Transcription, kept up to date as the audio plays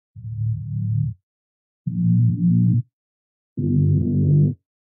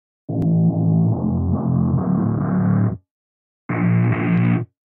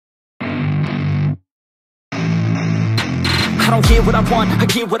what I want, I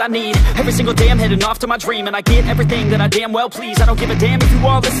get what I need. Every single day I'm heading off to my dream, and I get everything that I damn well please. I don't give a damn if you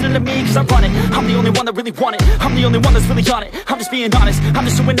all listening to me, cause I run it. I'm the only one that really want it, I'm the only one that's really on it. I'm just being honest, I'm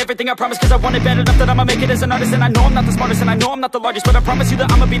just doing everything I promise, cause I want it bad enough that I'ma make it as an artist. And I know I'm not the smartest, and I know I'm not the largest, but I promise you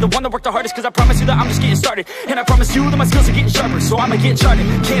that I'ma be the one that worked the hardest. Cause I promise you that I'm just getting started, and I promise you that my skills are getting sharper. So I'ma get charted,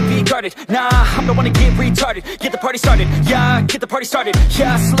 can't be guarded. Nah, I'm the one to get retarded. Get the party started, yeah, get the party started.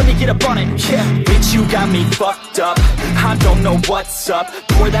 Yeah, so let me get up on it, yeah. Bitch, you got me fucked up, I don't know what's up.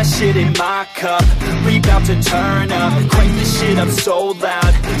 Pour that shit in my cup, we bout to turn up. Crank this shit up so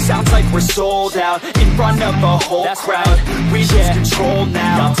loud, sounds like we're sold out. In front of a whole crowd, we lose control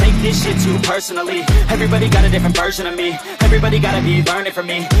now. I'll take this shit too personally. Everybody got a different version of me, everybody gotta be learning from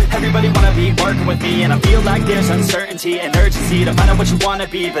me. Everybody wanna be working with me, and I feel like there's uncertainty and urgency to find out what you wanna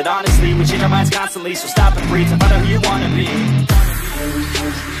be. But honestly, we change our minds constantly, so stop and breathe to find out who you wanna be.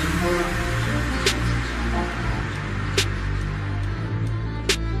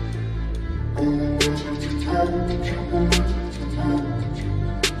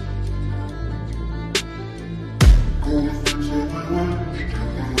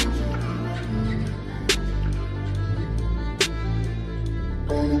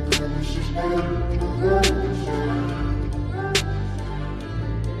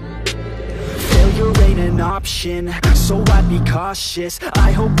 Failure ain't an option, so I'd be cautious.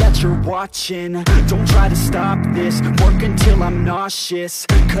 I hope that you're watching. Don't try to stop this, work until I'm nauseous.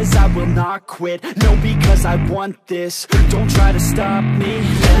 Cause I will not quit, no, because I want this. Don't try to stop me,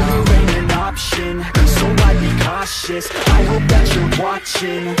 failure ain't an option, so I'd be cautious. I hope that you're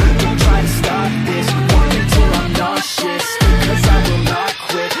watching. Don't try to stop this, work until I'm nauseous. Cause I will not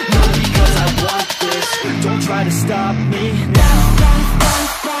quit, no, because I want this. Don't try to stop me now.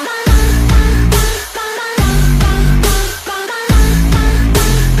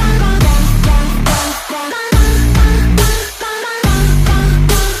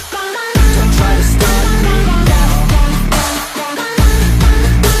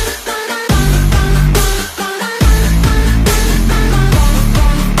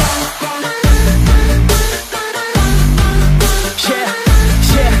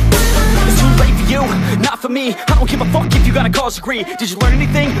 For me, I don't give a fuck if you got a college degree. Did you learn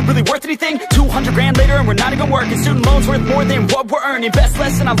anything? Really worth anything? 200 grand later and we're not even working. Student loans worth more than what we're earning. Best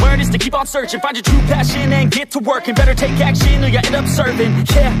lesson I learned is to keep on searching. Find your true passion and get to work. And better take action or you end up serving.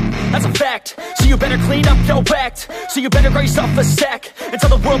 Yeah, that's a fact. So you better clean up your act. So you better grab yourself a sack and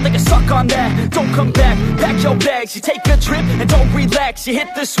tell the world they can suck on that. Don't come back, pack your bags. You take a trip and don't relax. You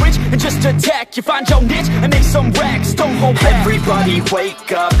hit the switch and just attack. You find your niche and make some racks. Don't hold back. Everybody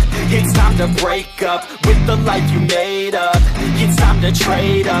wake up, it's time to break up with the life you made up. It's time to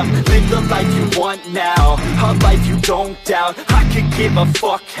trade up, live the life you want now, a life you don't doubt. I could give a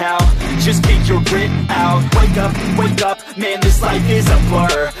fuck how, just get your grit out. Wake up, man, this life is a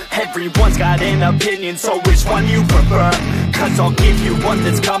blur. Everyone's got an opinion, so which one you prefer? Cause I'll give you one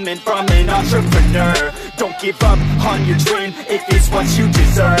that's coming from an entrepreneur. Don't give up on your dream if it's what you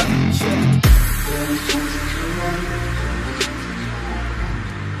deserve.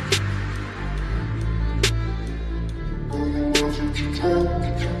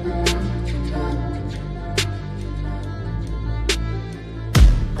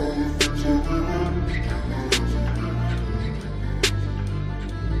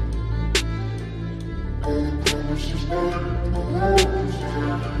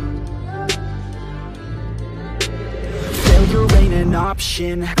 Failure ain't an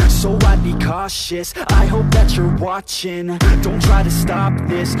option, so I'd be cautious. I hope that you're watching. Don't try to stop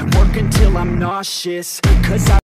this, work until I'm nauseous. Cause